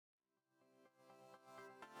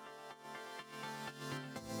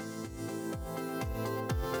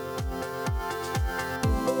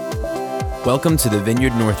Welcome to the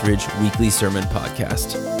Vineyard Northridge Weekly Sermon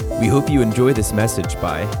Podcast. We hope you enjoy this message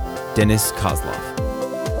by Dennis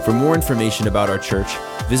Kozlov. For more information about our church,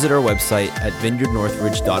 visit our website at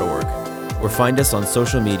vineyardnorthridge.org or find us on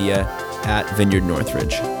social media at Vineyard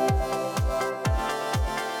Northridge.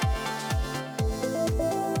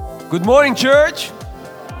 Good morning, church.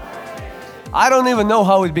 I don't even know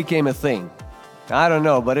how it became a thing. I don't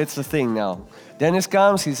know, but it's a thing now. Dennis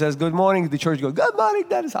comes, he says, good morning. The church goes, good morning,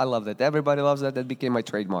 Dennis. I love that. Everybody loves that. That became my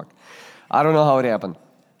trademark. I don't know how it happened.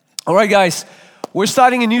 All right, guys. We're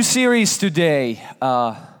starting a new series today.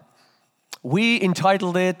 We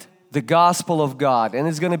entitled it, The Gospel of God. And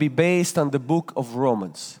it's going to be based on the book of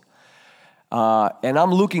Romans. And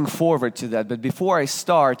I'm looking forward to that. But before I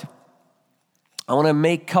start, I want to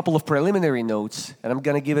make a couple of preliminary notes. And I'm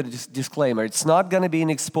going to give it a disclaimer. It's not going to be an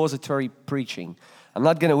expository preaching. I'm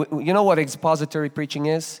not going to, you know what expository preaching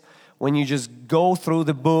is? When you just go through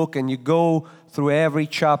the book and you go through every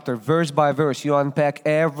chapter, verse by verse, you unpack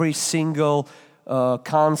every single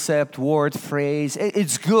concept, word, phrase.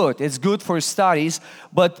 It's good. It's good for studies,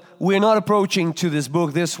 but we're not approaching to this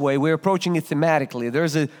book this way. We're approaching it thematically.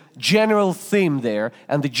 There's a general theme there,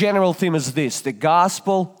 and the general theme is this, the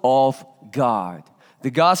gospel of God.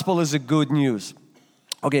 The gospel is a good news.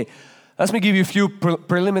 Okay. Let me give you a few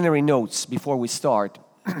preliminary notes before we start.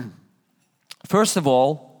 First of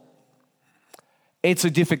all, it's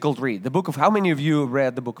a difficult read. How many of you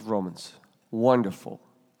read the book of Romans? Wonderful.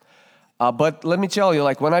 But let me tell you,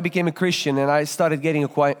 like when I became a Christian and I started getting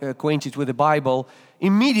acquainted with the Bible,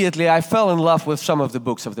 immediately I fell in love with some of the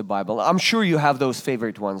books of the Bible. I'm sure you have those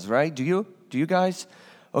favorite ones, right? Do you? Do you guys?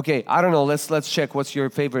 Okay, I don't know, let's check what's your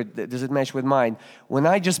favorite, does it match with mine? When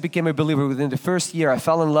I just became a believer within the first year, I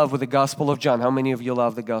fell in love with the Gospel of John. How many of you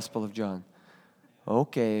love the Gospel of John?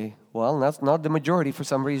 Okay, well, that's not the majority for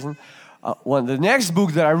some reason. The next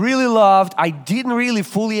book that I really loved, I didn't really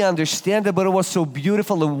fully understand it, but it was so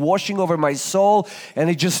beautiful and washing over my soul, and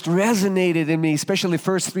it just resonated in me, especially the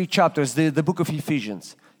first 3 chapters, the book of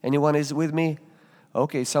Ephesians. Anyone is with me?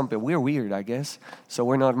 Okay, some people, we're weird, I guess, so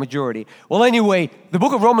we're not majority. Well, anyway, the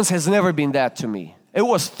book of Romans has never been that to me. It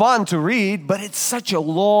was fun to read, but it's such a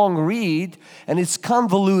long read, and it's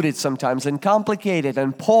convoluted sometimes and complicated,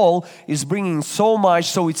 and Paul is bringing so much,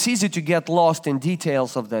 so it's easy to get lost in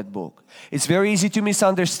details of that book. It's very easy to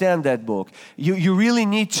misunderstand that book. You really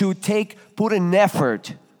need to put an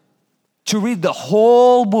effort to read the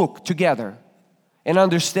whole book together and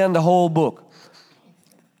understand the whole book.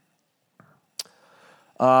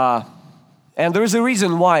 And there is a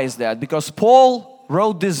reason why is that, because Paul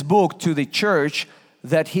wrote this book to the church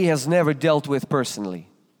that he has never dealt with personally.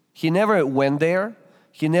 He never went there.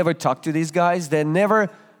 He never talked to these guys. They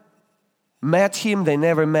never met him. They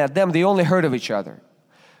never met them. They only heard of each other.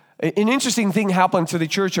 An interesting thing happened to the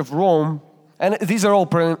church of Rome, and these are all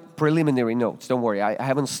preliminary notes. Don't worry, I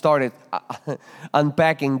haven't started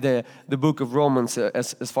unpacking the book of Romans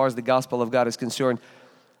as far as the gospel of God is concerned.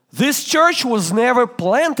 This church was never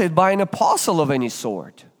planted by an apostle of any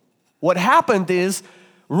sort. What happened is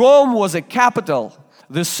Rome was a capital,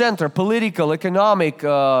 the center, political, economic,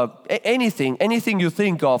 anything you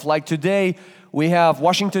think of. Like today, we have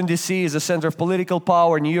Washington, D.C. is the center of political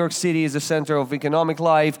power. New York City is the center of economic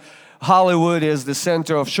life. Hollywood is the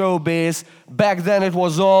center of showbiz. Back then, it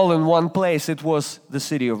was all in one place. It was the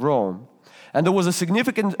city of Rome. And there was a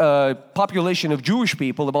significant population of Jewish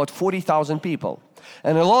people, about 40,000 people.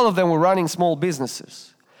 And a lot of them were running small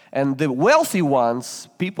businesses. And the wealthy ones,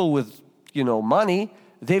 people with, money,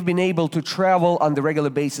 they've been able to travel on the regular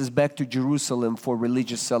basis back to Jerusalem for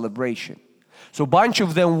religious celebration. So a bunch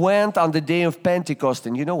of them went on the day of Pentecost.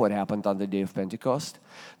 And you know what happened on the day of Pentecost?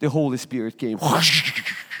 The Holy Spirit came.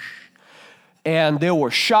 And they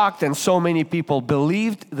were shocked, and so many people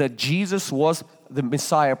believed that Jesus was the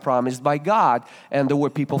Messiah promised by God. And there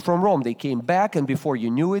were people from Rome. They came back, and before you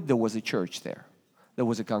knew it, there was a church there. There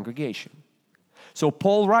was a congregation. So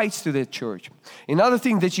Paul writes to the church. Another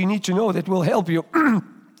thing that you need to know that will help you,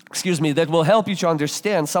 that will help you to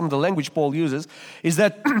understand some of the language Paul uses, is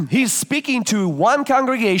that he's speaking to one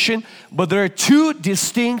congregation, but there are 2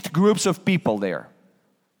 distinct groups of people there.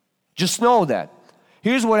 Just know that.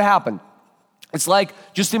 Here's what happened. It's like,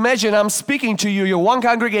 just imagine I'm speaking to you, you're one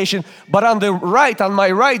congregation, but on my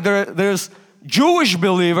right, there's Jewish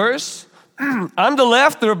believers. On the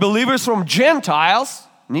left, there are believers from Gentiles,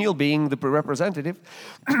 Neil being the representative,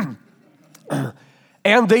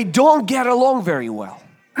 and they don't get along very well.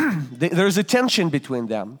 There's a tension between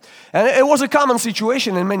them. And it was a common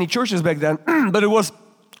situation in many churches back then, but it was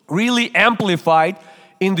really amplified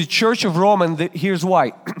in the Church of Rome, and here's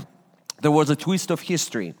why. There was a twist of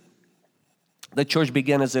history. The church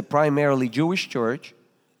began as a primarily Jewish church.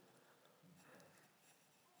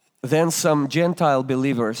 Then some Gentile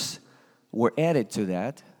believers were added to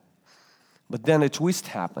that. But then a twist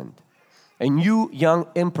happened. A new young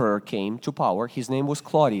emperor came to power. His name was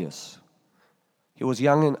Claudius. He was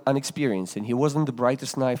young and unexperienced, and he wasn't the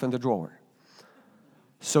brightest knife in the drawer.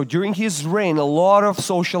 So during his reign, a lot of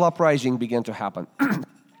social uprising began to happen.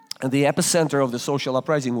 And the epicenter of the social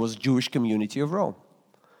uprising was Jewish community of Rome.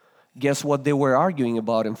 Guess what they were arguing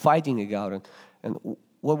about and fighting about? And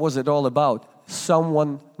what was it all about?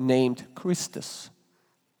 Someone named Christus.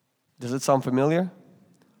 Does it sound familiar?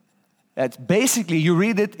 That's basically, you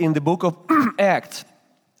read it in the book of Acts.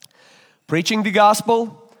 Preaching the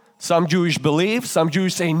gospel, some Jewish believe, some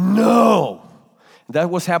Jews say no.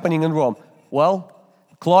 That was happening in Rome. Well,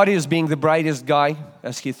 Claudius, being the brightest guy,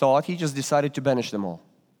 as he thought, he just decided to banish them all.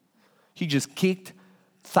 He just kicked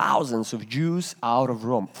thousands of Jews out of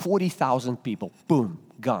Rome. 40,000 people, boom,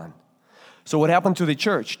 gone. So what happened to the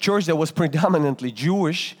church? Church that was predominantly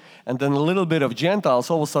Jewish and then a little bit of Gentiles,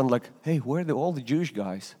 all of a sudden like, hey, where are all the Jewish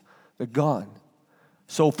guys? They're gone.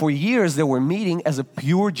 So for years they were meeting as a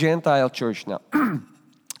pure Gentile church now.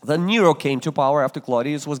 Then Nero came to power after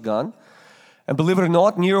Claudius was gone. And believe it or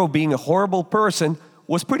not, Nero, being a horrible person,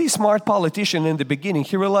 was a pretty smart politician in the beginning.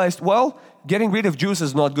 He realized, well, getting rid of Jews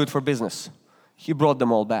is not good for business. He brought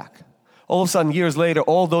them all back. All of a sudden, years later,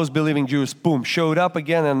 all those believing Jews, boom, showed up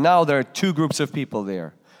again, and now there are two groups of people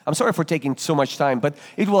there. I'm sorry for taking so much time, but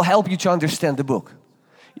it will help you to understand the book.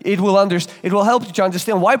 It will help you to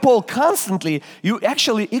understand why Paul constantly,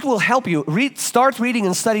 it will help you. Start reading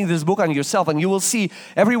and studying this book on yourself, and you will see,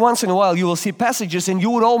 every once in a while, you will see passages, and you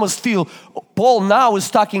would almost feel, Paul now is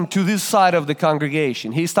talking to this side of the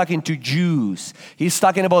congregation. He's talking to Jews. He's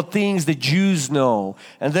talking about things that Jews know.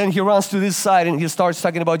 And then he runs to this side, and he starts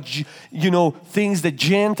talking about, things that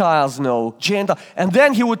Gentiles know. And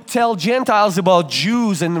then he would tell Gentiles about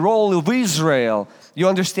Jews and the role of Israel. You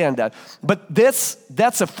understand that. But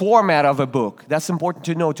that's a format of a book. That's important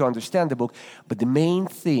to know to understand the book. But the main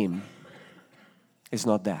theme is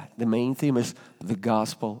not that. The main theme is the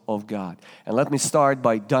gospel of God. And let me start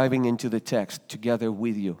by diving into the text together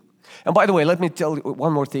with you. And by the way, let me tell you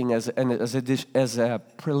one more thing as a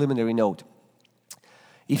preliminary note.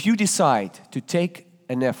 If you decide to take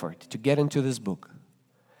an effort to get into this book,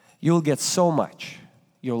 you'll get so much.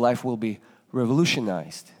 Your life will be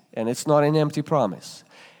revolutionized. And it's not an empty promise.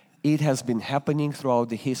 It has been happening throughout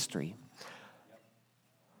the history.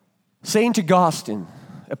 Saint Augustine,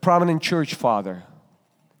 a prominent church father,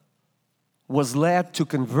 was led to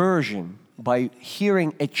conversion by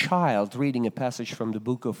hearing a child reading a passage from the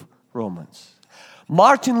book of Romans.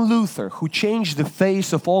 Martin Luther, who changed the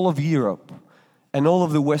face of all of Europe and all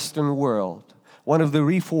of the Western world, one of the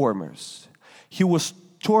reformers, he was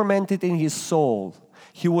tormented in his soul.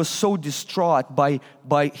 He was so distraught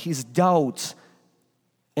by his doubts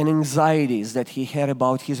and anxieties that he had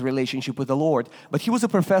about his relationship with the Lord. But he was a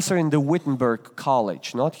professor in the Wittenberg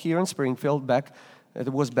College, not here in Springfield,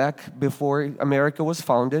 it was back before America was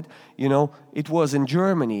founded. It was in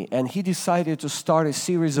Germany. And he decided to start a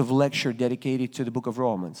series of lectures dedicated to the book of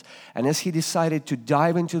Romans. And as he decided to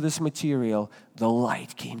dive into this material, the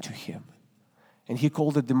light came to him. And he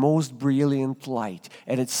called it the most brilliant light.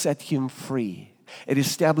 And it set him free. It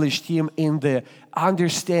established him in the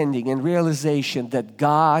understanding and realization that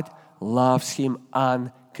God loves him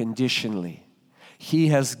unconditionally. He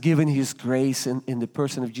has given His grace in the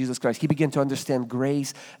person of Jesus Christ. He began to understand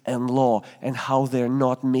grace and law and how they're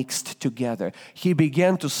not mixed together. He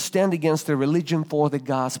began to stand against the religion for the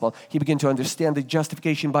gospel. He began to understand the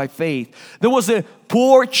justification by faith. There was a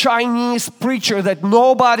poor Chinese preacher that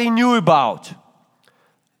nobody knew about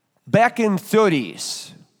back in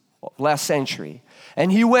 30s. Last century.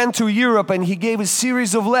 And he went to Europe and he gave a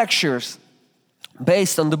series of lectures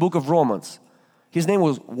based on the book of Romans. His name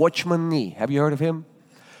was Watchman Nee. Have you heard of him?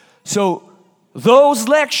 So those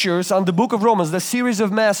lectures on the book of Romans, the series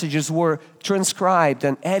of messages were transcribed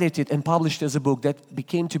and edited and published as a book that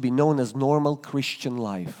became to be known as Normal Christian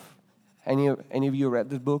Life. Any of you read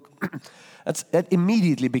this book? That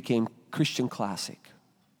immediately became Christian classic.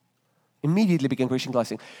 Immediately became Christian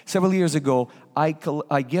classic. Several years ago, I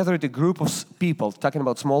gathered a group of people, talking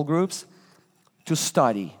about small groups, to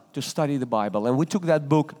study the Bible. And we took that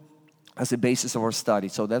book as a basis of our study.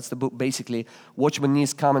 So that's the book, basically, Watchman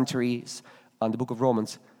Nee's commentaries on the book of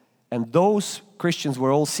Romans. And those Christians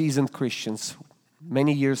were all seasoned Christians,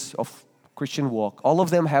 many years of Christian walk. All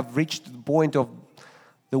of them have reached the point of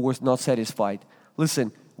they were not satisfied.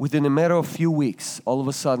 Listen, within a matter of few weeks, all of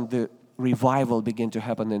a sudden the revival began to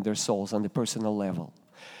happen in their souls on the personal level.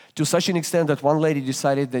 To such an extent that one lady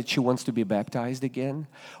decided that she wants to be baptized again.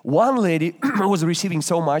 One lady was receiving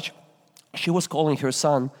so much, she was calling her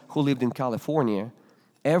son, who lived in California,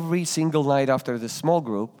 every single night after the small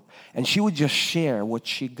group, and she would just share what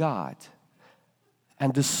she got.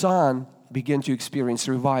 And the son began to experience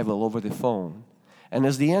revival over the phone. And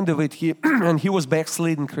as the end of it, he was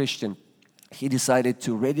backslidden Christian. He decided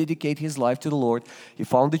to rededicate his life to the Lord. He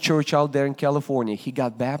found the church out there in California. He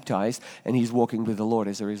got baptized, and he's walking with the Lord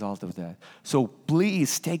as a result of that. So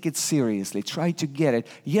please take it seriously. Try to get it.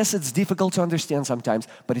 Yes, it's difficult to understand sometimes,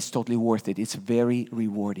 but it's totally worth it. It's very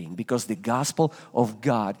rewarding because the gospel of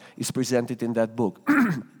God is presented in that book.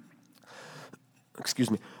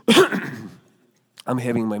 Excuse me. I'm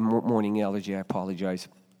having my morning allergy. I apologize.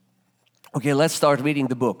 Okay, let's start reading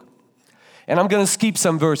the book. And I'm going to skip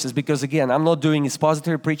some verses because, again, I'm not doing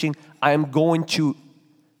expository preaching. I'm going to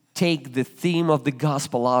take the theme of the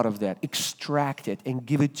gospel out of that, extract it, and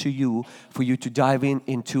give it to you for you to dive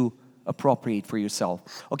into appropriate for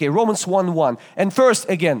yourself. Okay, Romans 1:1. And first,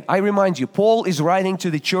 again, I remind you, Paul is writing to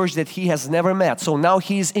the church that he has never met. So now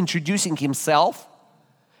he's introducing himself.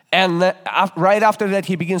 And right after that,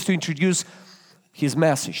 he begins to introduce his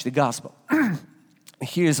message, the gospel.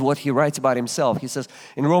 Here's what he writes about himself. He says,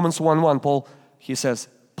 in Romans 1:1, he says,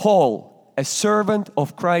 Paul, a servant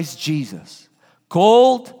of Christ Jesus,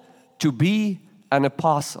 called to be an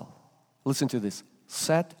apostle. Listen to this.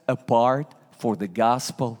 Set apart for the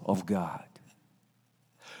gospel of God.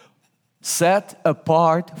 Set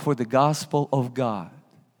apart for the gospel of God.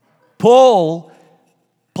 Paul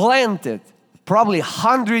planted probably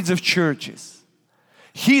hundreds of churches.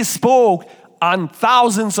 He spoke on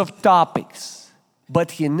thousands of topics.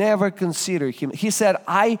 But he never considered him. He said,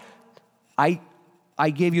 I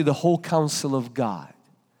gave you the whole counsel of God.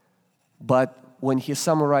 But when he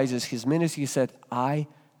summarizes his ministry, he said, I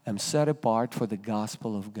am set apart for the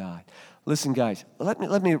gospel of God. Listen, guys,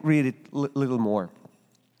 let me read it a little more.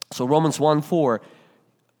 So Romans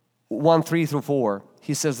 1:3-4,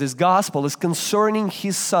 he says, this gospel is concerning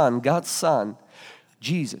his son, God's son,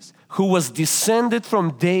 Jesus, who was descended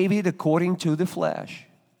from David according to the flesh.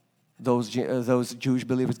 Those Jewish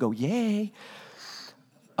believers go, yay,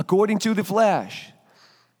 according to the flesh,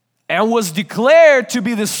 and was declared to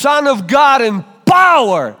be the Son of God in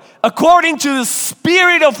power, according to the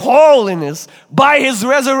Spirit of holiness, by His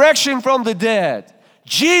resurrection from the dead,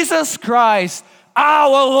 Jesus Christ, our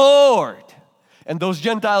Lord. And those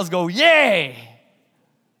Gentiles go, yay!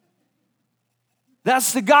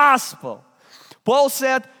 That's the gospel. Paul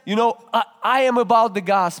said, I am about the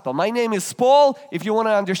gospel. My name is Paul. If you want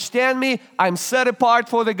to understand me, I'm set apart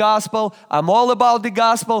for the gospel. I'm all about the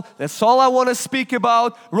gospel. That's all I want to speak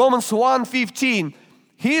about. Romans 1:15.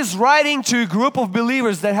 He is writing to a group of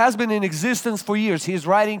believers that has been in existence for years. He is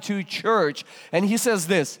writing to a church. And he says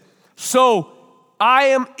this, so I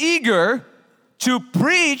am eager to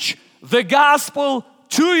preach the gospel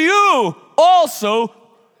to you also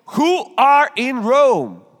who are in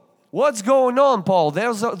Rome. What's going on, Paul?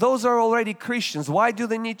 Those are already Christians. Why do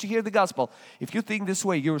they need to hear the gospel? If you think this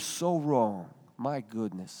way, you're so wrong. My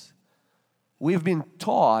goodness. We've been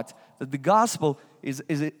taught that the gospel is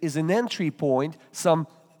an entry point, some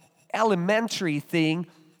elementary thing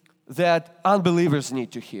that unbelievers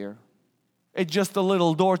need to hear. It's just a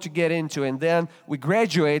little door to get into, and then we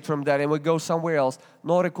graduate from that and we go somewhere else,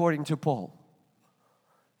 not according to Paul.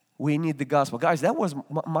 We need the gospel. Guys, that was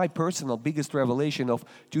my personal biggest revelation of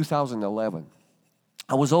 2011.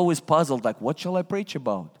 I was always puzzled, like, what shall I preach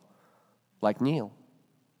about? Like Neil.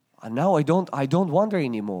 And now I don't wonder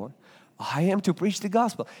anymore. I am to preach the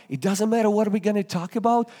gospel. It doesn't matter what we're going to talk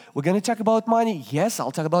about. We're going to talk about money. Yes,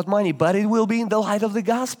 I'll talk about money, but it will be in the light of the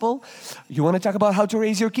gospel. You want to talk about how to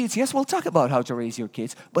raise your kids? Yes, we'll talk about how to raise your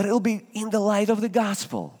kids, but it'll be in the light of the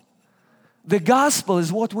gospel. The gospel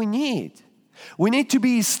is what we need. We need to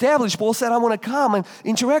be established. Paul said, I want to come and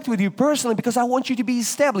interact with you personally because I want you to be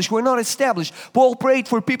established. We're not established. Paul prayed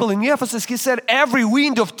for people in Ephesus. He said, every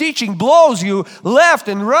wind of teaching blows you left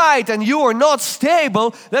and right and you are not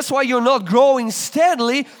stable. That's why you're not growing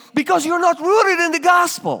steadily, because you're not rooted in the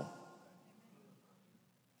gospel.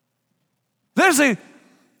 There's an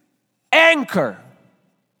anchor.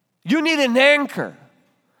 You need an anchor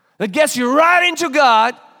that gets you right into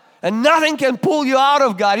God. And nothing can pull you out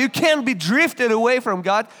of God. You can't be drifted away from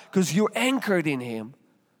God because you're anchored in Him.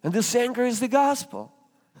 And this anchor is the gospel.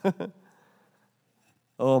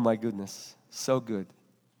 Oh my goodness. So good.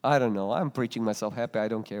 I don't know. I'm preaching myself happy. I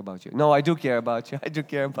don't care about you. No, I do care about you. I do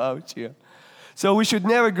care about you. So we should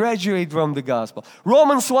never graduate from the gospel.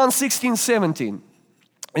 Romans 1:16-17.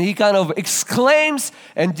 And he kind of exclaims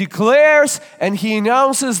and declares, and he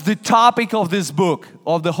announces the topic of this book,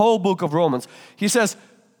 of the whole book of Romans. He says,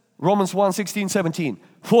 Romans 1, 16, 17,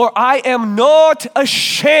 "For I am not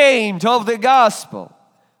ashamed of the gospel."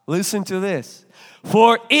 Listen to this.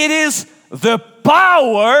 "For it is the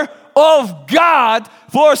power of God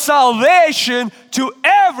for salvation to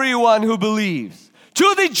everyone who believes."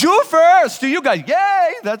 To the Jew first, to you guys,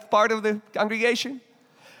 yay, that's part of the congregation.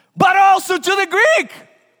 But also to the Greek.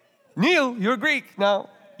 Neil, you're Greek now.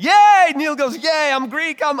 Yay! Neil goes, yay, I'm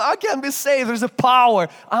Greek, I can be saved. There's a power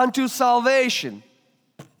unto salvation.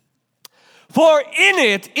 For in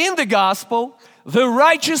it, in the gospel, the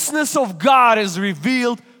righteousness of God is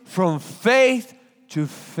revealed from faith to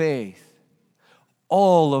faith.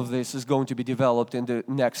 All of this is going to be developed in the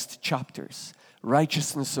next chapters.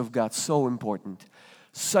 Righteousness of God, so important.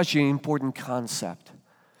 Such an important concept.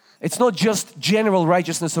 It's not just general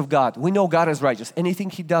righteousness of God. We know God is righteous. Anything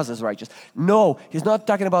He does is righteous. No, He's not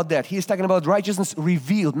talking about that. He's talking about righteousness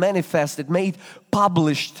revealed, manifested, made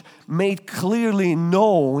published, made clearly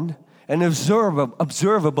known and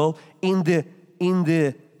observable in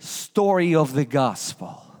the story of the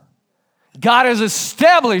gospel. God has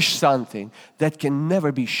established something that can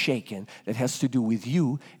never be shaken, that has to do with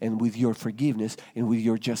you and with your forgiveness and with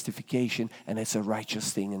your justification, and it's a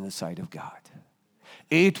righteous thing in the sight of God.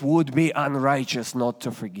 It would be unrighteous not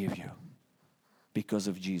to forgive you because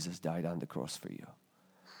of Jesus died on the cross for you.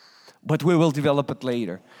 But we will develop it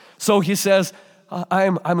later. So he says,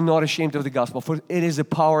 I'm not ashamed of the gospel, for it is the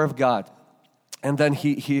power of God. And then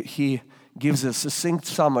he gives a succinct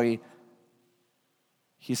summary.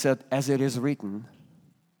 He said, as it is written,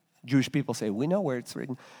 Jewish people say, we know where it's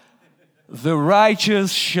written. The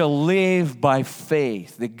righteous shall live by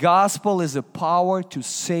faith. The gospel is a power to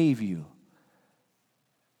save you.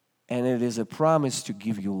 And it is a promise to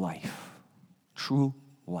give you life, true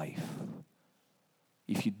life.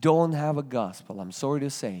 If you don't have a gospel, I'm sorry to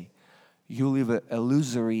say, you live an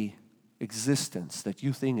illusory existence that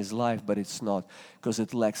you think is life, but it's not, because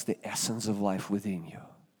it lacks the essence of life within you.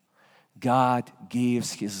 God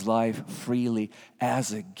gives His life freely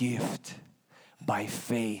as a gift by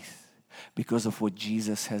faith because of what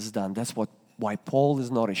Jesus has done. That's why Paul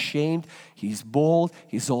is not ashamed. He's bold.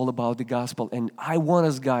 He's all about the gospel. And I want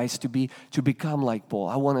us guys to become like Paul.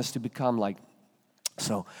 I want us to become like.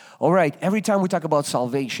 So, all right, every time we talk about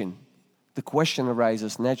salvation, the question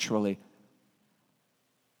arises naturally.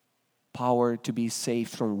 Power to be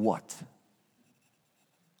saved from what?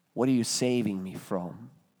 What are you saving me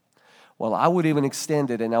from? Well, I would even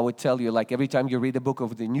extend it and I would tell you, like every time you read a book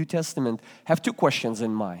of the New Testament, have two questions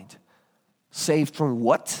in mind. Saved from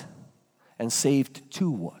what? And saved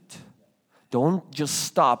to what? Don't just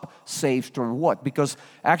stop saved from what? Because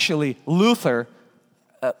actually Luther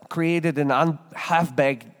created an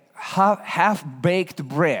half-baked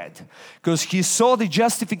bread. Because he saw the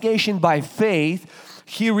justification by faith.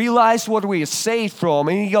 He realized what we are saved from.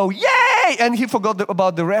 And he go, yay! And he forgot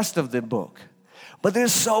about the rest of the book. But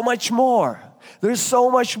there's so much more. There's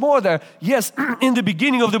so much more there. Yes, in the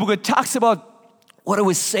beginning of the book, it talks about what are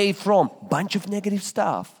we saved from? Bunch of negative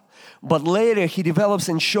stuff. But later he develops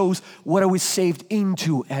and shows what are we saved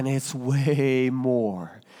into, and it's way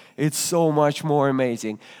more. It's so much more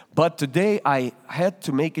amazing. But today I had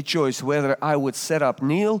to make a choice whether I would set up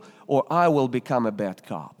Neil or I will become a bad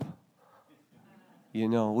cop. You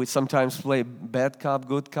know, we sometimes play bad cop,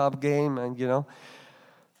 good cop game, and you know.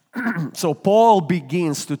 So Paul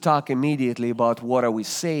begins to talk immediately about what are we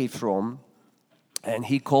saved from, and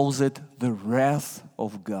he calls it the wrath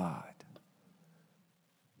of God.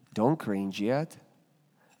 Don't cringe yet.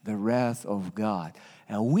 The wrath of God.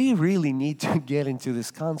 And we really need to get into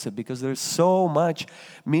this concept because there's so much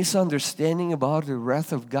misunderstanding about the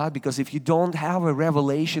wrath of God. Because if you don't have a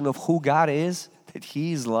revelation of who God is, that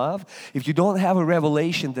He is love, if you don't have a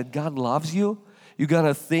revelation that God loves you, you're going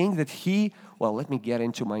to think that He, well, let me get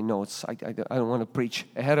into my notes. I don't want to preach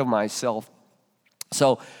ahead of myself.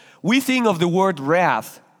 So we think of the word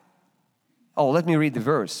wrath. Oh, let me read the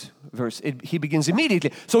verse. He begins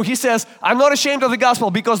immediately. So he says, I'm not ashamed of the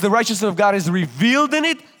gospel because the righteousness of God is revealed in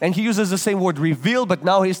it. And he uses the same word revealed, but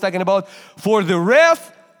now he's talking about, for the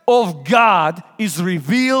wrath of God is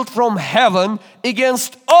revealed from heaven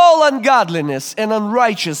against all ungodliness and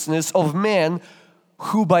unrighteousness of men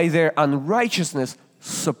who by their unrighteousness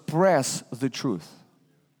suppress the truth.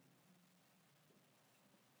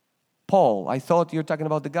 Paul, I thought you're talking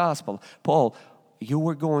about the gospel. Paul, you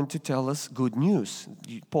were going to tell us good news.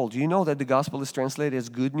 Paul, do you know that the gospel is translated as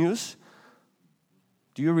good news?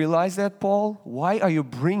 Do you realize that, Paul? Why are you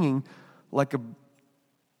bringing like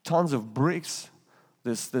tons of bricks,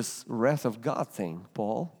 this wrath of God thing,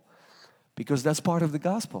 Paul, because that's part of the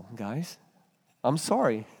gospel, guys. I'm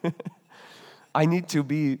sorry. I need to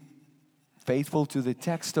be faithful to the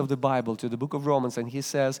text of the Bible, to the book of Romans, and he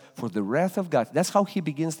says, for the wrath of God, that's how he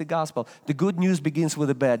begins the gospel. The good news begins with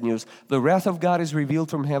the bad news. The wrath of God is revealed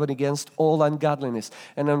from heaven against all ungodliness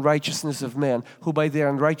and unrighteousness of men, who by their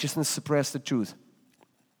unrighteousness suppress the truth.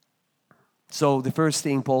 So the first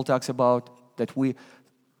thing Paul talks about that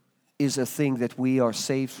is a thing that we are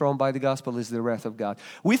saved from by the gospel is the wrath of God.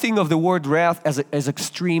 We think of the word wrath as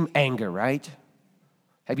extreme anger, right?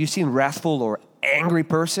 Have you seen wrathful or angry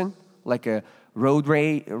person? Like a road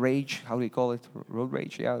rage, how do you call it? Road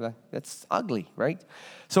rage, yeah, that's ugly, right?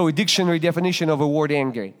 So a dictionary definition of a word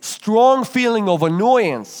angry. Strong feeling of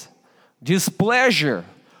annoyance, displeasure,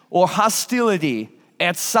 or hostility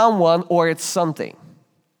at someone or at something.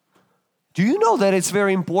 Do you know that it's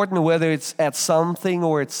very important whether it's at something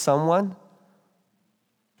or at someone?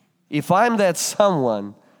 If I'm that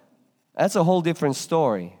someone, that's a whole different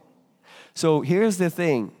story. So here's the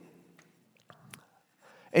thing.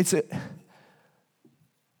 It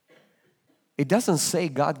doesn't say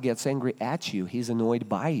God gets angry at you. He's annoyed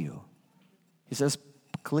by you. He says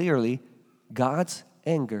clearly, God's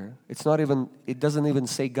anger, it doesn't even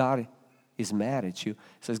say God is mad at you. It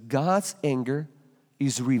says God's anger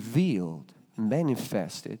is revealed,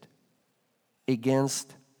 manifested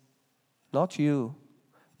against, not you,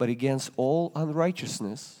 but against all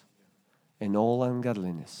unrighteousness and all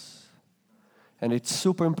ungodliness. And it's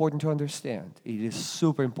super important to understand. It is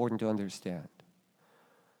super important to understand.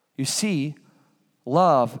 You see,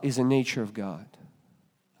 love is a nature of God.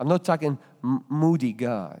 I'm not talking moody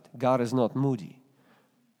God. God is not moody.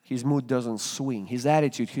 His mood doesn't swing. His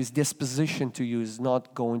attitude, his disposition to you is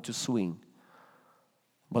not going to swing.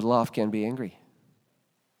 But love can be angry.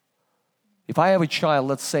 If I have a child,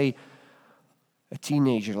 let's say a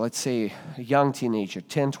teenager, let's say a young teenager,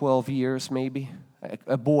 10, 12 years maybe,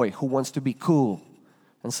 a boy who wants to be cool,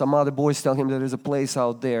 and some other boys tell him that there's a place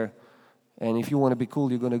out there, and if you want to be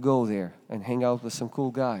cool, you're going to go there and hang out with some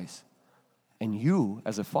cool guys. And you,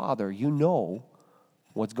 as a father, you know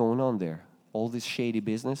what's going on there, all this shady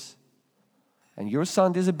business. And your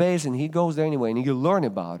son disobeys, and he goes there anyway, and you learn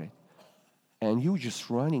about it. And you're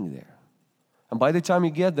just running there. And by the time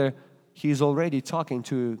you get there, he's already talking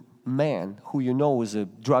to a man who you know is a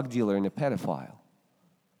drug dealer and a pedophile.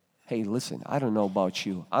 Hey, listen, I don't know about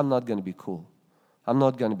you. I'm not going to be cool. I'm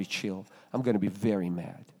not going to be chill. I'm going to be very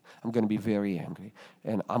mad. I'm going to be very angry.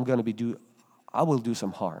 And I will do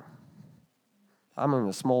some harm. I'm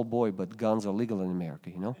a small boy, but guns are legal in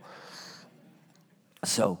America, you know?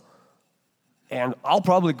 So, and I'll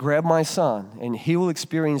probably grab my son, and he will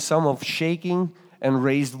experience some of shaking and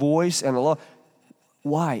raised voice and a lot.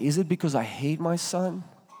 Why? Is it because I hate my son?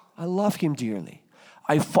 I love him dearly.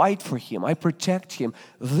 I fight for him. I protect him.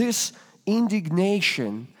 This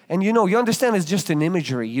indignation, and you understand it's just an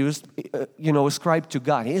imagery used, ascribed to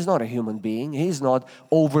God. He's not a human being. He's not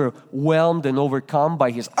overwhelmed and overcome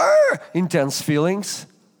by his intense feelings.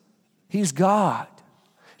 He's God.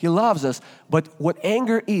 He loves us. But what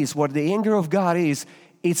the anger of God is,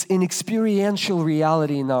 it's an experiential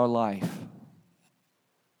reality in our life.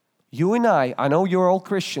 You and I know you're all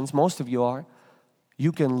Christians, most of you are.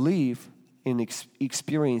 You can live in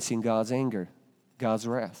experiencing God's anger, God's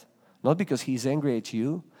wrath. Not because He's angry at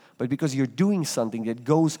you, but because you're doing something that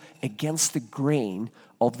goes against the grain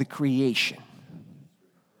of the creation.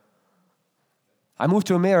 I moved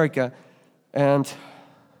to America and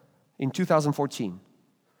in 2014.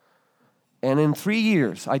 And in 3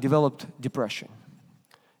 years, I developed depression.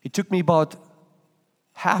 It took me about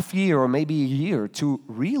half year or maybe a year to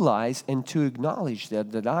realize and to acknowledge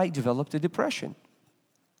that I developed a depression.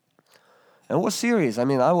 And it was serious. I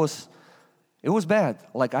mean, it was bad.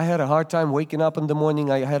 Like I had a hard time waking up in the morning.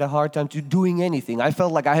 I had a hard time doing anything. I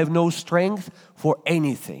felt like I have no strength for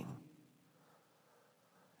anything.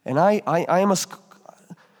 And I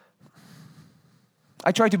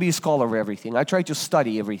try to be a scholar of everything. I try to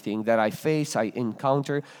study everything that I face, I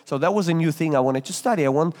encounter. So that was a new thing I wanted to study. I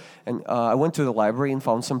went to the library and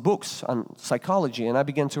found some books on psychology, and I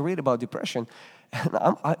began to read about depression. And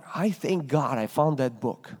I thank God I found that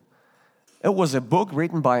book. It was a book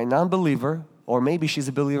written by a non-believer, or maybe she's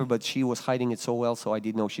a believer, but she was hiding it so well, so I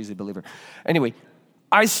didn't know she's a believer. Anyway,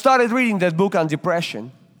 I started reading that book on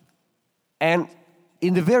depression, and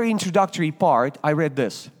in the very introductory part, I read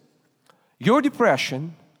this. Your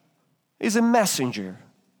depression is a messenger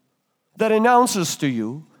that announces to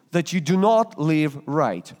you that you do not live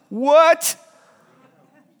right. What?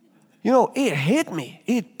 It hit me.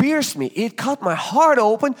 It pierced me. It cut my heart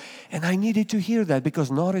open. And I needed to hear that because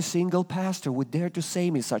not a single pastor would dare to say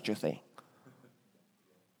me such a thing.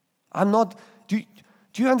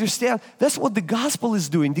 Do you understand? That's what the gospel is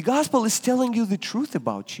doing. The gospel is telling you the truth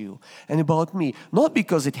about you and about me. Not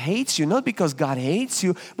because it hates you, not because God hates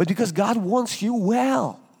you, but because God wants you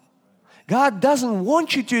well. God doesn't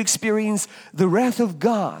want you to experience the wrath of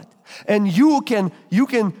God. And you can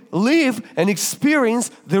live and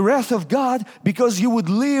experience the wrath of God because you would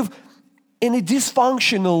live in a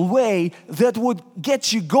dysfunctional way that would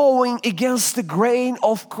get you going against the grain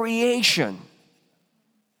of creation.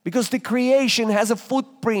 Because the creation has a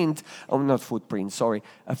fingerprint,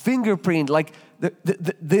 like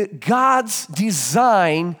the God's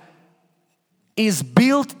design is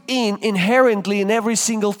built inherently in every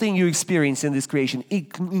single thing you experience in this creation,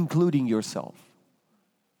 including yourself.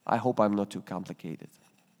 I hope I'm not too complicated.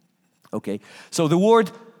 Okay, so the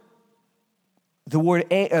word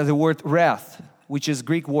wrath, which is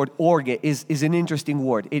Greek word orge, is an interesting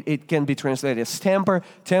word. It can be translated as temper,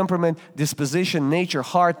 temperament, disposition, nature,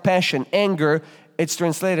 heart, passion, anger. It's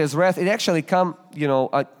translated as wrath. It actually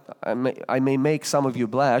I may make some of you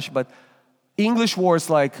blush, but English words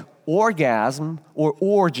like orgasm or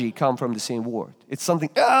orgy come from the same word. It's something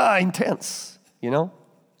intense,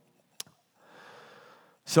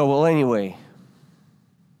 So, anyway,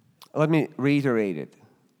 let me reiterate it.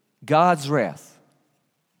 God's wrath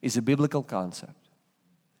is a biblical concept.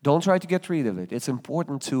 Don't try to get rid of it. It's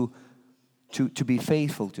important to be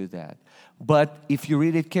faithful to that. But if you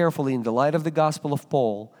read it carefully in the light of the Gospel of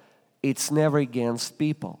Paul, it's never against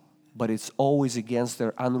people, but it's always against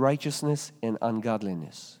their unrighteousness and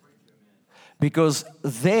ungodliness. Because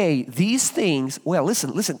these things,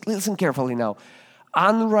 listen carefully now.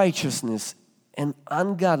 Unrighteousness and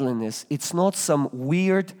ungodliness, it's not some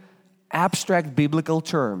weird, abstract biblical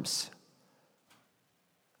terms.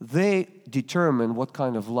 They determine what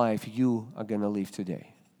kind of life you are going to live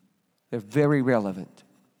today. They're very relevant.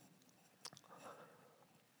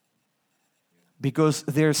 Because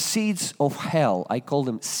they're seeds of hell. I call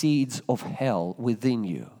them seeds of hell within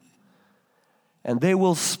you. And they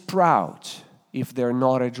will sprout if they're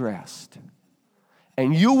not addressed.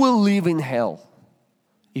 And you will live in hell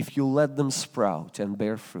if you let them sprout and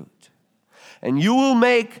bear fruit. And you will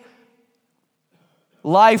make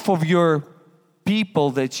life of your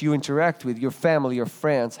people that you interact with, your family, your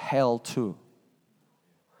friends, hell too.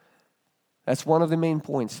 That's one of the main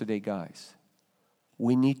points today, guys.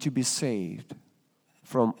 We need to be saved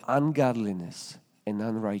from ungodliness and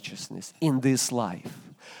unrighteousness in this life.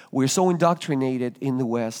 We're so indoctrinated in the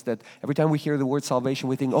West that every time we hear the word salvation,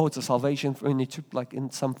 we think, it's a salvation like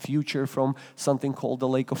in some future from something called the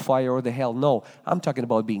lake of fire or the hell. No, I'm talking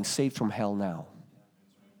about being saved from hell now.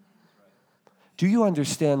 Do you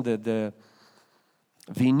understand that the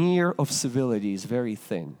veneer of civility is very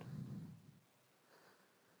thin?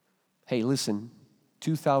 Hey, listen,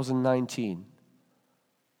 2019,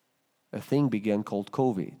 a thing began called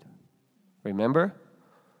COVID. Remember?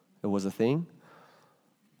 It was a thing.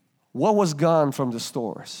 What was gone from the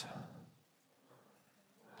stores?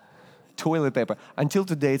 Toilet paper. Until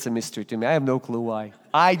today, it's a mystery to me. I have no clue why.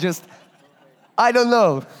 I don't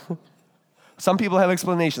know. Some people have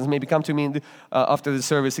explanations. Maybe come to me after the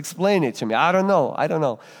service, explain it to me. I don't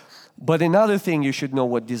know. But another thing you should know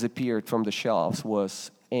what disappeared from the shelves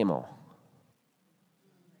was ammo.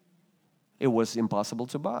 It was impossible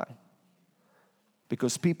to buy.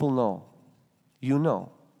 Because people know,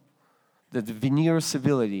 that the veneer of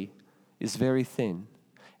civility is very thin.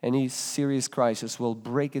 Any serious crisis will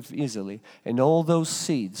break it easily, and all those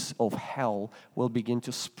seeds of hell will begin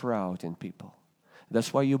to sprout in people.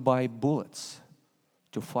 That's why you buy bullets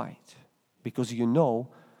to fight, because you know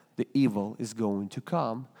the evil is going to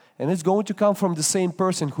come, and it's going to come from the same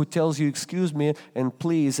person who tells you, excuse me, and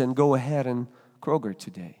please, and go ahead and Kroger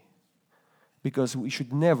today. Because we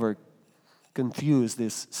should never confuse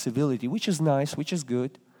this civility, which is nice, which is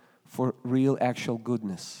good, for real, actual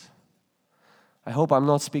goodness. I hope I'm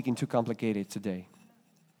not speaking too complicated today.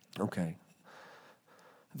 Okay.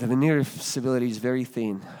 The veneer of civility is very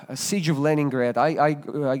thin. A siege of Leningrad.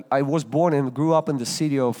 I was born and grew up in the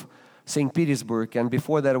city of St. Petersburg, and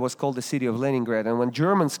before that it was called the city of Leningrad. And when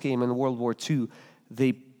Germans came in World War II,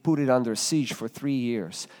 they put it under siege for 3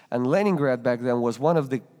 years. And Leningrad back then was one of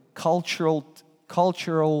the cultural,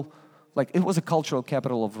 it was a cultural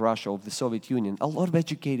capital of Russia, of the Soviet Union. A lot of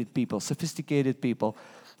educated people, sophisticated people.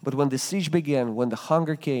 But when the siege began, when the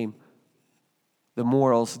hunger came, the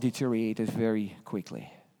morals deteriorated very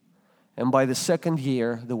quickly. And by the second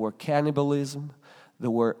year, there were cannibalism, there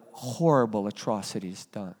were horrible atrocities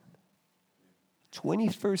done.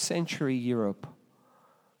 21st century Europe,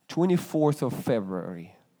 24th of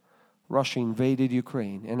February, Russia invaded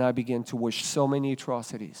Ukraine, and I began to watch so many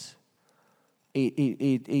atrocities.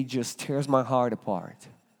 It just tears my heart apart.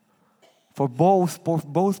 For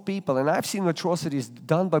both people, and I've seen atrocities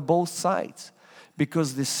done by both sides,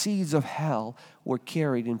 because the seeds of hell were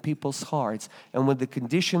carried in people's hearts, and when the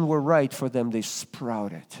conditions were right for them, they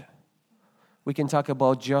sprouted. We can talk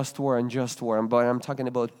about just war and just war, but I'm talking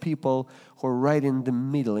about people who are right in the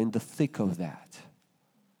middle, in the thick of that.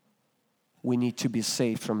 We need to be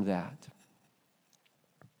saved from that.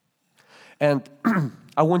 And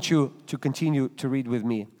I want you to continue to read with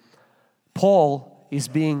me. Paul is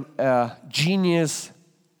being a genius,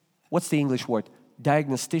 what's the English word?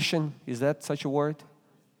 Diagnostician, is that such a word?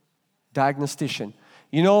 Diagnostician.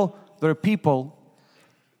 You know, there are people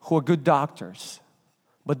who are good doctors,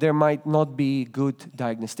 but there might not be good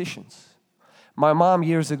diagnosticians. My mom,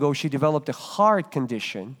 years ago, she developed a heart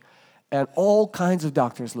condition, and all kinds of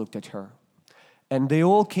doctors looked at her. And they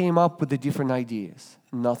all came up with the different ideas.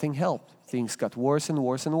 Nothing helped. Things got worse and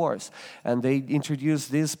worse and worse. And they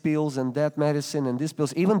introduced these pills and that medicine and these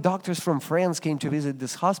pills. Even doctors from France came to visit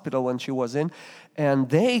this hospital when she was in, and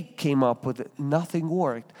they came up with it. Nothing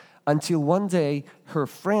worked. Until one day, her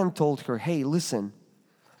friend told her, hey, listen,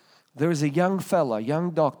 there's a young fella,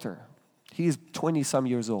 young doctor. He's 20-some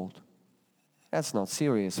years old. That's not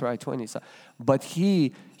serious, right? 20-some. But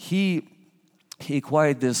he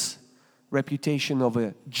acquired this reputation of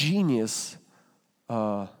a genius,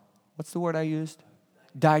 what's the word I used?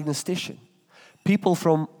 Diagnostician. People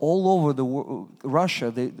from all over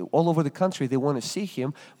Russia, all over the country, they want to see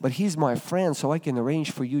him, but he's my friend, so I can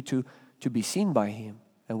arrange for you to be seen by him.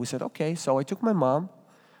 And we said, okay. So I took my mom.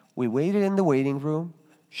 We waited in the waiting room.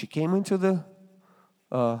 She came into the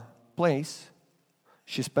place.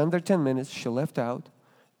 She spent there 10 minutes. She left out.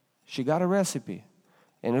 She got a recipe,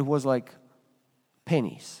 and it was like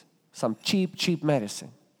pennies. Some cheap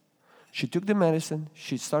medicine. She took the medicine,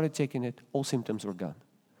 she started taking it, all symptoms were gone.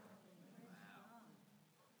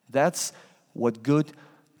 That's what good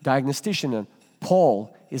diagnostician, and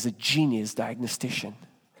Paul is a genius diagnostician.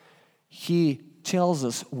 He tells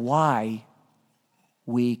us why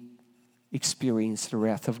we experience the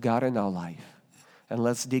wrath of God in our life. And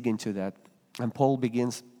let's dig into that. And Paul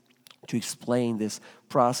begins to explain this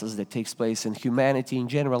process that takes place in humanity in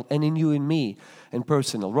general and in you and me and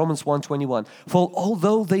personal. Romans 1:21. For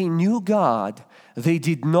although they knew God, they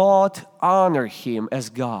did not honor Him as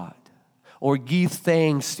God or give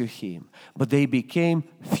thanks to Him, but they became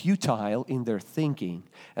futile in their thinking,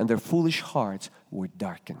 and their foolish hearts were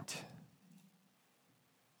darkened.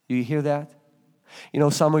 Do you hear that? You know,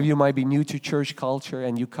 some of you might be new to church culture,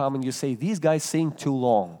 and you come and you say, these guys sing too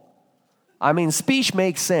long. I mean, speech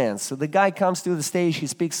makes sense. So the guy comes to the stage, he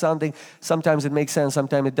speaks something. Sometimes it makes sense,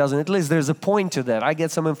 sometimes it doesn't. At least there's a point to that. I get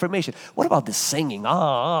some information. What about the singing?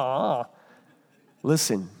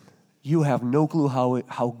 Listen, you have no clue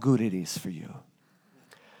how good it is for you.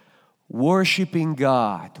 Worshiping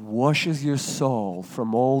God washes your soul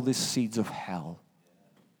from all the seeds of hell.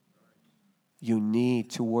 You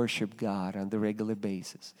need to worship God on the regular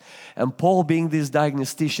basis. And Paul, being this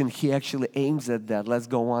diagnostician, he actually aims at that. Let's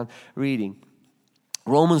go on reading.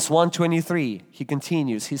 Romans 1:23, he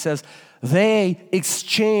continues. He says, they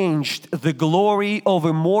exchanged the glory of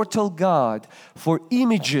immortal God for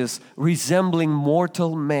images resembling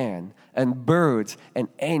mortal man and birds and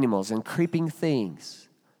animals and creeping things.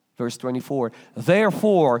 Verse 24,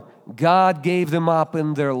 therefore God gave them up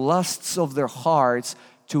in their lusts of their hearts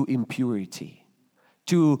to impurity,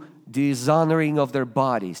 to dishonoring of their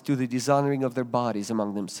bodies, to the dishonoring of their bodies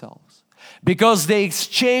among themselves. Because they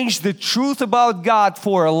exchanged the truth about God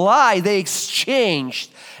for a lie, they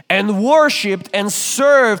exchanged and worshipped and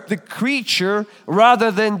served the creature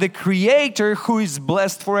rather than the Creator, who is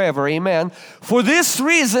blessed forever. Amen. For this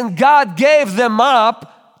reason, God gave them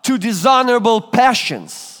up to dishonorable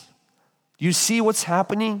passions. You see what's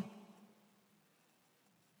happening?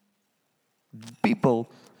 People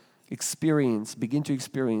begin to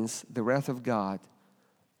experience the wrath of God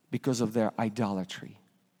because of their idolatry.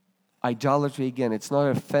 Idolatry, again, it's not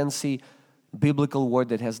a fancy biblical word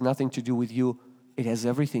that has nothing to do with you. It has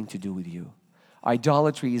everything to do with you.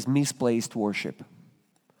 Idolatry is misplaced worship.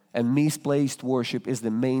 And misplaced worship is the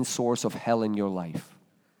main source of hell in your life.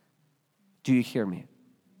 Do you hear me?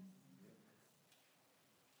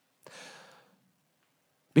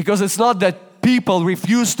 Because it's not that people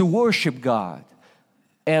refuse to worship God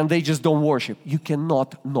and they just don't worship. You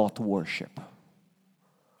cannot not worship.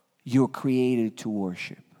 You're created to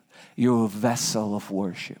worship. You're a vessel of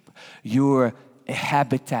worship. You're a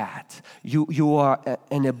habitat. You are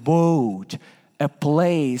an abode, a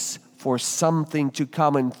place for something to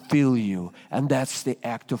come and fill you. And that's the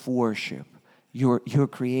act of worship. You're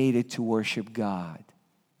created to worship God.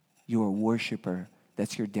 You're a worshiper.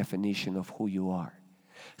 That's your definition of who you are.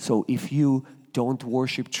 So if you don't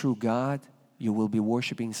worship true God, you will be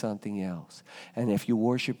worshiping something else. And if you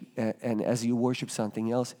worship, and as you worship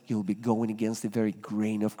something else, you'll be going against the very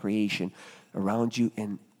grain of creation around you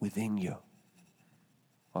and within you.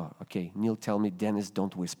 Oh, okay, Neil, tell me, Dennis,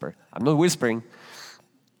 don't whisper. I'm not whispering.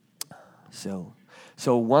 So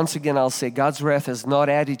once again, I'll say God's wrath is not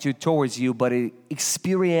attitude towards you, but an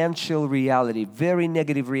experiential reality, very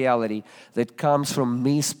negative reality that comes from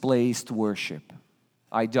misplaced worship,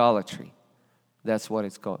 idolatry. That's what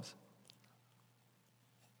it's called.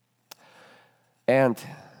 And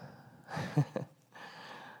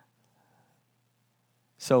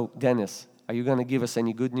so, Dennis, are you going to give us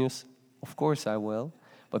any good news? Of course I will,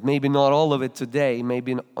 but maybe not all of it today,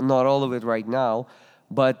 maybe not all of it right now.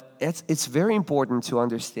 But it's very important to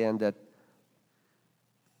understand that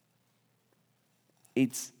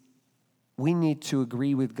we need to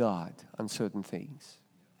agree with God on certain things.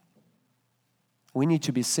 We need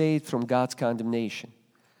to be saved from God's condemnation.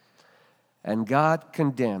 And God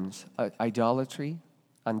condemns idolatry,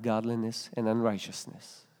 ungodliness, and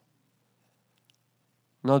unrighteousness.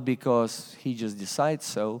 Not because He just decides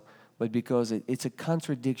so, but because it's a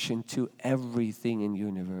contradiction to everything in the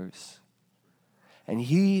universe. And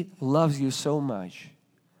He loves you so much.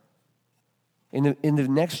 In the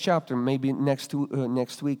next chapter, maybe next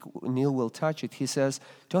week, Neil will touch it. He says,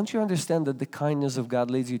 don't you understand that the kindness of God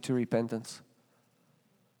leads you to repentance?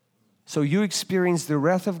 So you experience the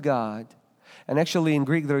wrath of God. And actually in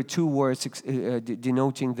Greek there are two words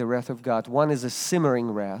denoting the wrath of God. One is a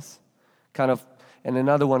simmering wrath, and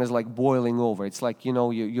another one is like boiling over. It's like,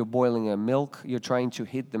 you're boiling a milk. You're trying to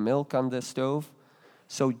heat the milk on the stove.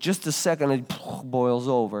 So just a second, it boils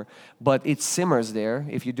over. But it simmers there.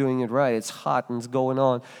 If you're doing it right, it's hot and it's going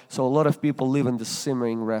on. So a lot of people live in the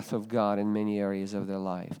simmering wrath of God in many areas of their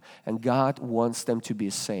life. And God wants them to be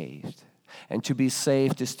saved. And to be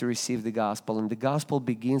saved is to receive the gospel. And the gospel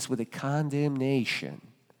begins with a condemnation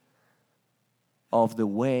of the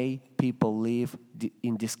way people live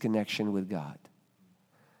in disconnection with God.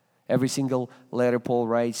 Every single letter Paul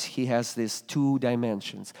writes, he has these two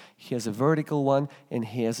dimensions. He has a vertical one and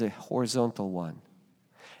he has a horizontal one.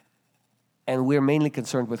 And we're mainly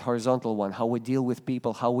concerned with horizontal one, how we deal with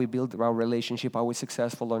people, how we build our relationship, are we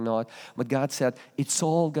successful or not. But God said, it's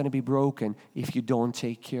all going to be broken if you don't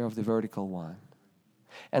take care of the vertical one.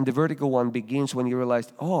 And the vertical one begins when you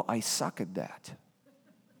realize, oh, I suck at that.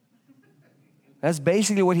 That's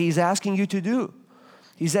basically what He's asking you to do.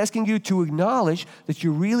 He's asking you to acknowledge that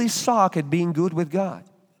you really suck at being good with God.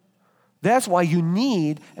 That's why you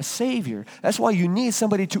need a Savior. That's why you need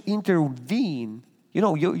somebody to intervene.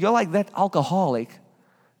 You're like that alcoholic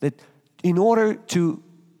that in order to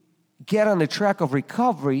get on the track of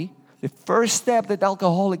recovery, the first step that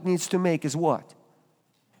alcoholic needs to make is what?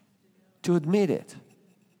 To admit it.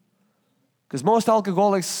 Because most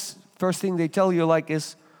alcoholics, first thing they tell you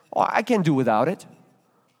is, oh, I can't do without it.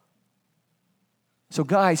 So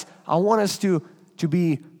guys, I want us to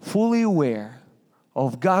be fully aware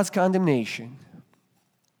of God's condemnation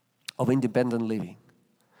of independent living,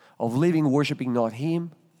 of living worshiping not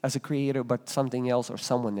Him as a creator, but something else or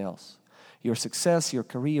someone else. Your success, your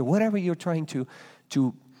career, whatever you're trying to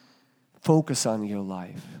focus on in your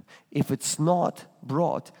life. If it's not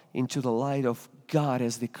brought into the light of God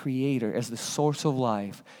as the creator, as the source of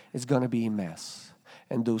life, it's going to be a mess.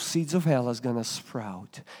 And those seeds of hell is going to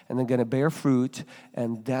sprout. And they're going to bear fruit.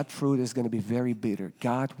 And that fruit is going to be very bitter.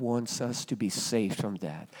 God wants us to be saved from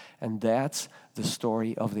that. And that's the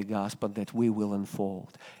story of the gospel that we will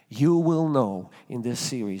unfold. You will know in this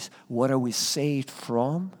series what are we saved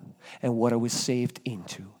from and what are we saved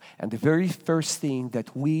into. And the very first thing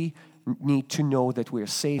that we need to know that we're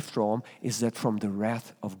saved from is that from the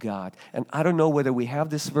wrath of God. And I don't know whether we have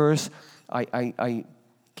this verse. I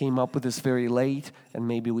came up with this very late, and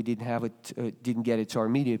maybe we didn't get it to our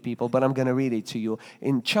media people, but I'm going to read it to you.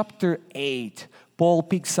 In chapter 8, Paul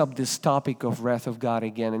picks up this topic of wrath of God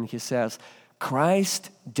again, and he says, Christ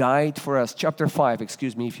died for us. Chapter 5,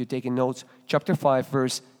 if you're taking notes. Chapter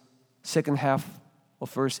 5, second half of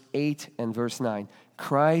verse 8 and verse 9.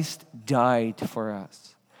 Christ died for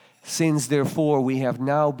us. Since therefore we have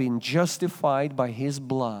now been justified by His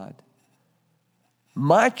blood,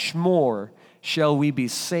 much more shall we be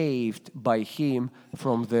saved by Him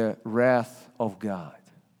from the wrath of God.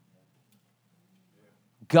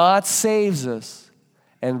 God saves us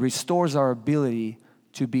and restores our ability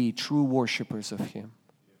to be true worshipers of Him,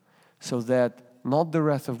 so that not the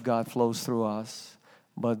wrath of God flows through us,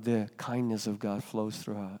 but the kindness of God flows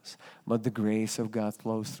through us, but the grace of God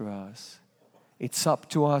flows through us. It's up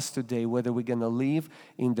to us today whether we're going to live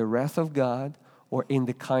in the wrath of God or in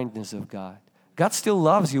the kindness of God. God still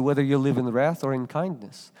loves you whether you live in wrath or in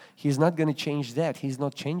kindness. He's not going to change that. He's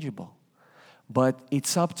not changeable. But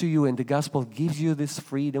it's up to you, and the gospel gives you this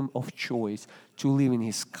freedom of choice to live in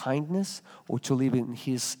His kindness or to live in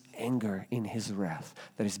His anger, in His wrath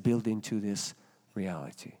that is built into this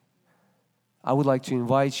reality. I would like to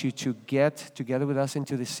invite you to get together with us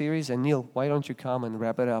into this series. And Neil, why don't you come and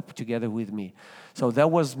wrap it up together with me? So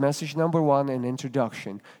that was message number 1, an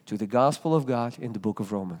introduction to the gospel of God in the book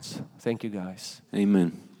of Romans. Thank you, guys.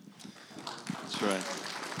 Amen. That's right.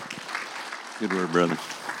 Good word, brother.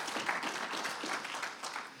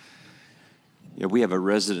 Yeah, we have a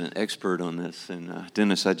resident expert on this. And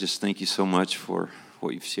Dennis, I just thank you so much for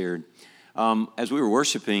what you've shared. As we were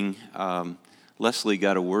worshiping, Leslie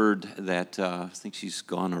got a word that, I think she's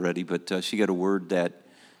gone already, but she got a word that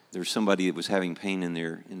there's somebody that was having pain in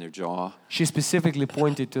their jaw. She specifically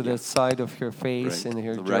pointed to the side of her face and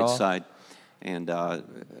her the jaw. right side. And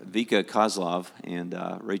Vika Kozlov and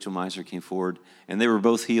Rachel Meiser came forward, and they were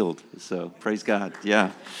both healed. So praise God.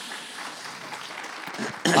 Yeah.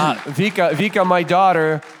 Vika, my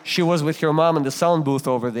daughter, she was with her mom in the sound booth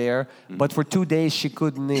over there, but for 2 days she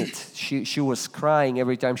couldn't eat. She was crying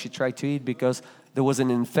every time she tried to eat because there was an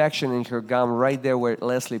infection in her gum right there where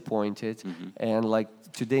Leslie pointed. And like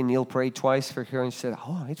today, Neil prayed twice for her and she said,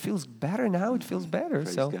 "Oh, it feels better now. It feels better."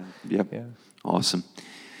 Praise so, God. Yep. Yeah. Awesome.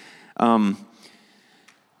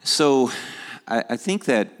 So I think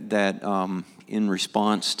that in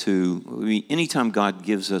response to, anytime God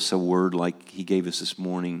gives us a word like He gave us this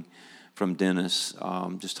morning from Dennis,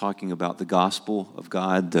 just talking about the gospel of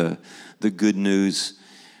God, the good news,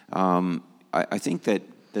 I think that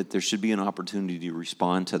there should be an opportunity to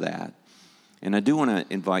respond to that. And I do want to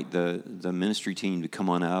invite the ministry team to come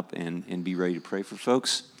on up and be ready to pray for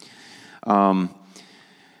folks.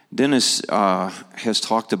 Dennis has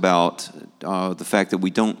talked about the fact that we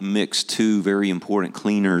don't mix two very important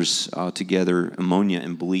cleaners together, ammonia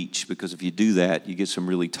and bleach, because if you do that, you get some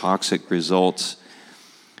really toxic results.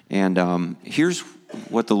 And here's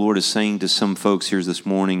what the Lord is saying to some folks here this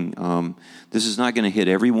morning. This is not going to hit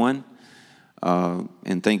everyone,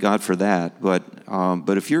 and thank God for that.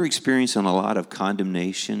 But if you're experiencing a lot of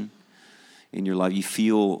condemnation in your life, you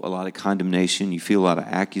feel a lot of condemnation, you feel a lot of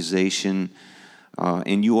accusation,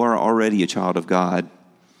 and you are already a child of God,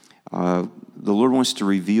 the Lord wants to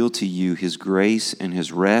reveal to you His grace and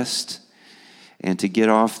His rest, and to get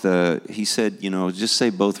off He said, just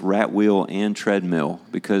say both rat wheel and treadmill,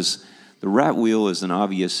 because the rat wheel is an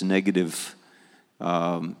obvious negative,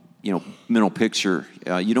 mental picture.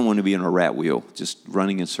 You don't want to be in a rat wheel, just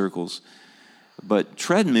running in circles. But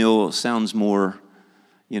treadmill sounds more,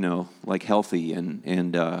 like healthy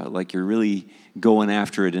and like you're really going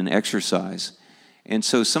after it in exercise. And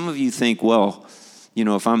so some of you think, well,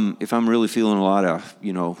 if I'm really feeling a lot of,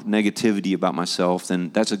 negativity about myself,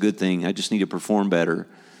 then that's a good thing. I just need to perform better.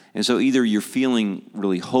 And so either you're feeling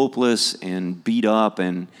really hopeless and beat up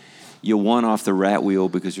and you want off the rat wheel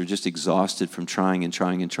because you're just exhausted from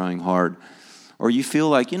trying hard. Or you feel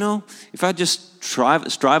like, if I just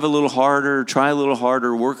strive a little harder, try a little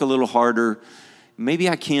harder, work a little harder, maybe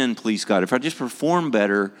I can please God. If I just perform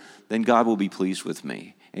better, then God will be pleased with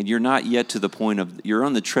me. And you're not yet to the point of, you're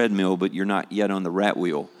on the treadmill, but you're not yet on the rat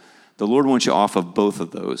wheel. The Lord wants you off of both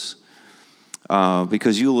of those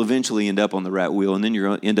because you'll eventually end up on the rat wheel, and then you're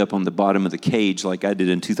going to end up on the bottom of the cage like I did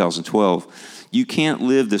in 2012. You can't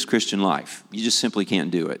live this Christian life. You just simply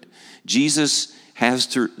can't do it. Jesus has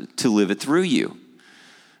to live it through you.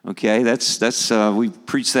 Okay, that's we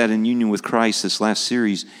preached that in union with Christ this last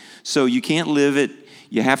series. So you can't live it.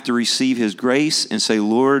 You have to receive His grace and say,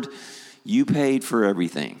 Lord, You paid for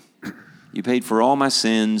everything. You paid for all my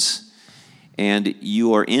sins, and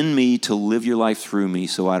You are in me to live Your life through me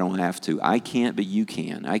so I don't have to. I can't, but You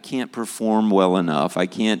can. I can't perform well enough. I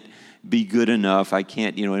can't be good enough. I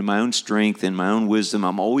can't, in my own strength and my own wisdom,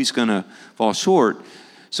 I'm always going to fall short.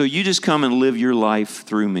 So You just come and live Your life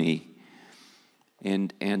through me.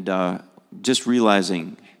 And just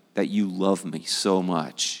realizing that You love me so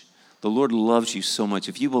much. The Lord loves you so much.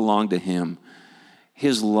 If you belong to Him,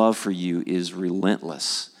 His love for you is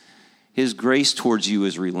relentless. His grace towards you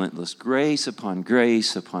is relentless. Grace upon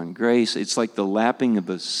grace upon grace. It's like the lapping of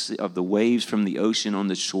the waves from the ocean on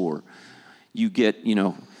the shore. You get,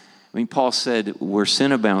 Paul said, where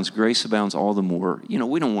sin abounds, grace abounds all the more.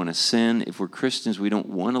 We don't want to sin. If we're Christians, we don't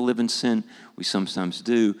want to live in sin. We sometimes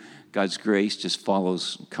do. God's grace just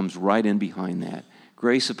comes right in behind that.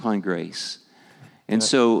 Grace upon grace. And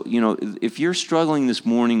so, if you're struggling this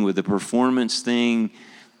morning with the performance thing,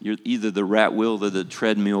 you're either the rat wheel or the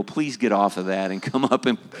treadmill, please get off of that and come up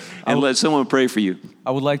and let someone pray for you.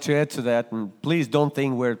 I would like to add to that, and please don't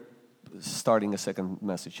think we're starting a second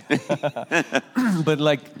message. But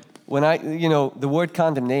like when the word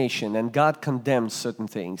condemnation, and God condemns certain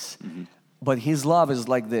things, but His love is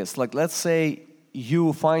like this. Like, let's say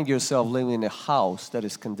you find yourself living in a house that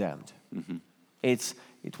is condemned.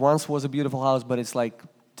 It once was a beautiful house, but it's like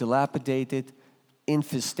dilapidated,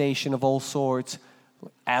 infestation of all sorts,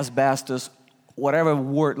 asbestos, whatever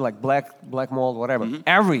word, like black mold, whatever,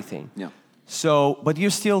 everything. Yeah. So, but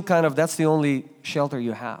you're still that's the only shelter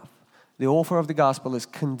you have. The offer of the gospel is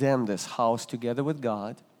condemn this house together with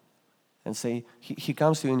God and say, He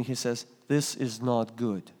comes to you and He says, this is not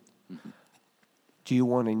good. Do you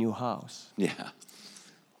want a new house? Yeah.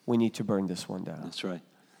 We need to burn this one down. That's right.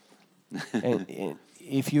 and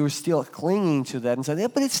if you're still clinging to that and say, yeah,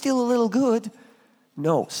 but it's still a little good,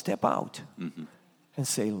 no, step out and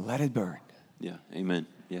say, let it burn. Yeah, amen.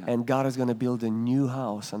 Yeah. And God is going to build a new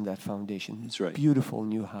house on that foundation. That's right. Beautiful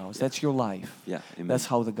new house. Yeah. That's your life. Yeah, amen. That's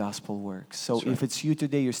how the gospel works. So That's right. if it's you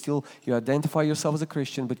today, you identify yourself as a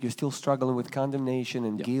Christian, but you're still struggling with condemnation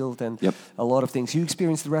and guilt and a lot of things. You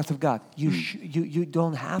experience the wrath of God. You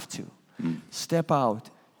don't have to. Step out.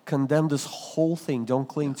 Condemn this whole thing. Don't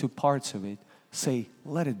cling to parts of it. Say,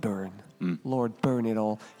 let it burn. Lord, burn it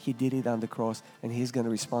all. He did it on the cross, and He's going to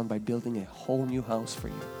respond by building a whole new house for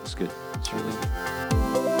you. That's good. That's really good.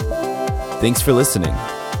 Thanks for listening.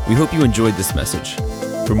 We hope you enjoyed this message.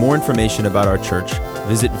 For more information about our church,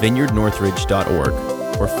 visit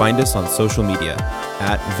vineyardnorthridge.org or find us on social media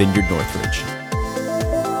 @VineyardNorthridge.